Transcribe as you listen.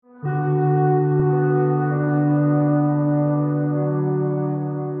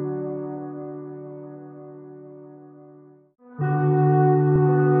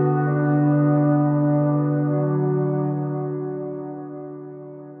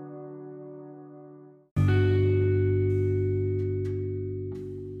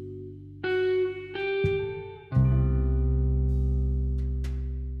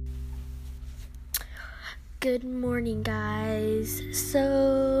Good morning, guys.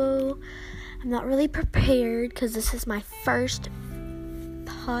 So, I'm not really prepared because this is my first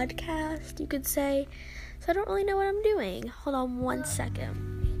podcast, you could say. So, I don't really know what I'm doing. Hold on one second.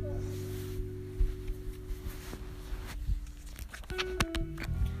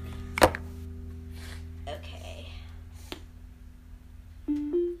 Okay.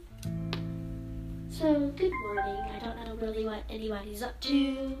 So, good morning. I don't know really what anybody's up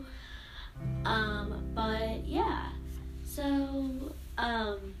to. But yeah, so,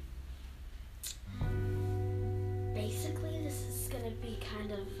 basically this is going to be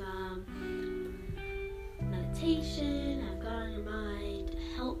kind of, meditation. I've got on your mind,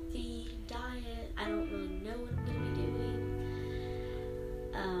 healthy diet. I don't really know what I'm going to be doing,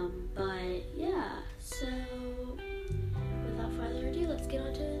 but yeah, so, without further ado, let's get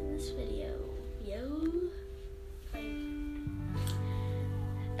on to this video.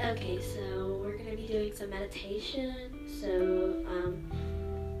 Okay, so we're going to be doing some meditation, so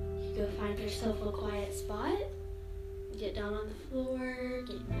you go find yourself a quiet spot, get down on the floor,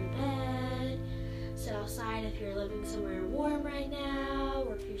 get in your bed, sit outside if you're living somewhere warm right now,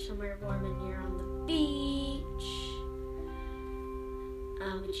 or if you're somewhere warm and you're on the beach,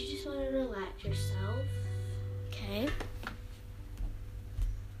 but you just want to relax yourself, okay?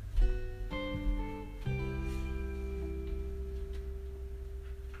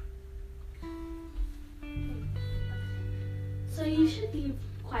 So you should be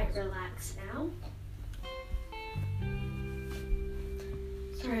quite relaxed now.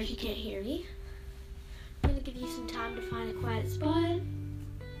 Sorry if you can't hear me. I'm going to give you some time to find a quiet spot.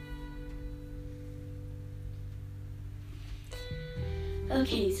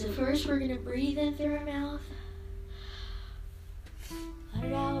 Okay, so first we're going to breathe in through our mouth. Let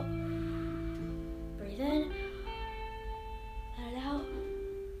it out. Breathe in. Let it out.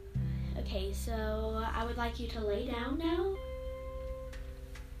 Okay, so I would like you to lay down now.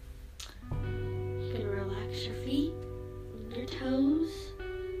 Relax your feet and your toes.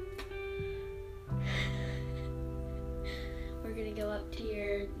 We're going to go up to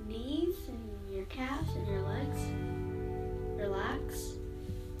your knees and your calves and your legs. Relax.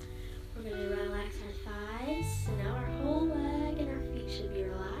 We're going to relax our thighs. So now our whole leg and our feet should be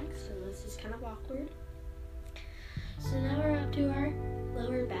relaxed. So this is kind of awkward. So now we're up to our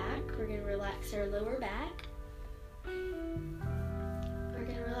lower back. We're going to relax our lower back. We're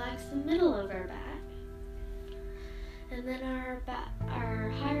going to relax the middle of our back. And then our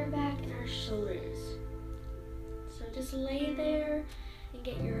higher back and our shoulders. So just lay there and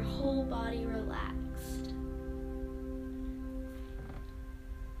get your whole body relaxed.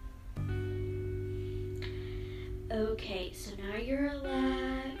 Okay, so now you're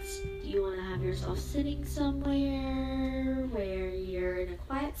relaxed. You want to have yourself sitting somewhere where you're in a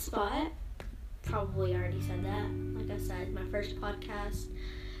quiet spot. Probably already said that. Like I said, my first podcast.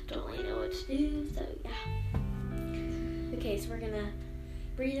 Don't really know what to do, so yeah. Okay, so we're going to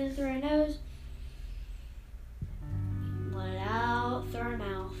breathe in through our nose, let it out through our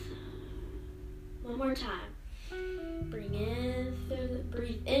mouth. One more time. Breathe in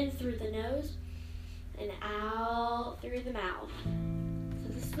through the nose and out through the mouth. So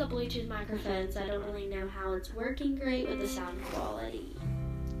this is a Bluetooth microphone, so I don't really know how it's working great with the sound quality.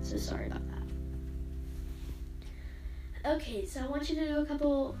 So sorry about that. Okay, so I want you to do a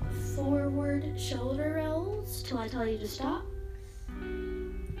couple forward shoulder rolls till I tell you to stop.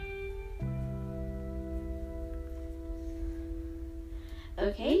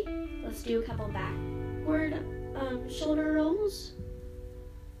 Okay, let's do a couple backward shoulder rolls.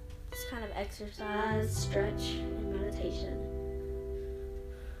 It's kind of exercise, stretch, and meditation.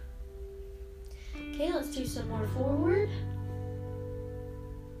 Okay, let's do some more forward.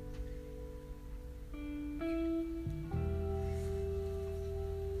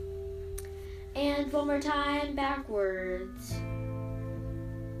 And one more time, backwards.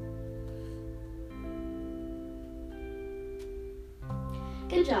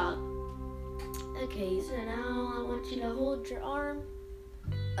 Good job. Okay, so now I want you to hold your arm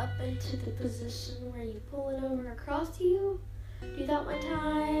up into the position where you pull it over across you. Do that one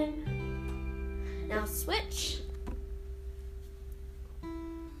time. Now switch.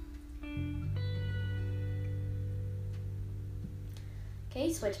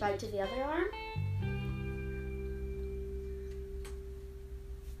 Okay, switch back to the other arm.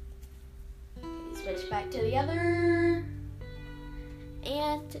 Okay, switch back to the other.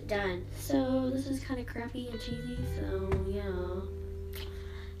 And done. So this is kind of crappy and cheesy, so yeah.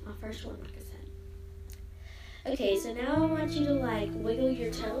 My first one, like I said. Okay, so now I want you to wiggle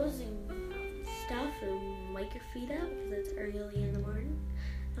your toes and stuff and wake your feet up because it's early in the morning.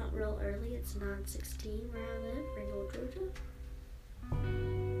 Not out real early. It's 9:16 where I live, Ringgold, Georgia.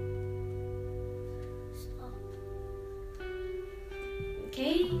 Stop.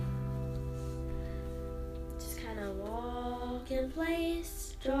 Okay. Just kind of walk in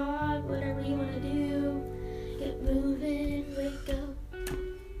place, jog, whatever you want to do. Get moving, wake up.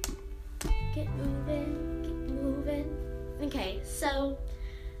 Get moving, get moving. Okay, so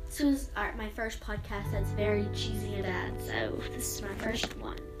this was my first podcast that's very cheesy and bad, so this is my first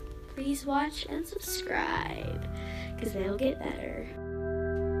one. Please watch and subscribe, because they'll get better.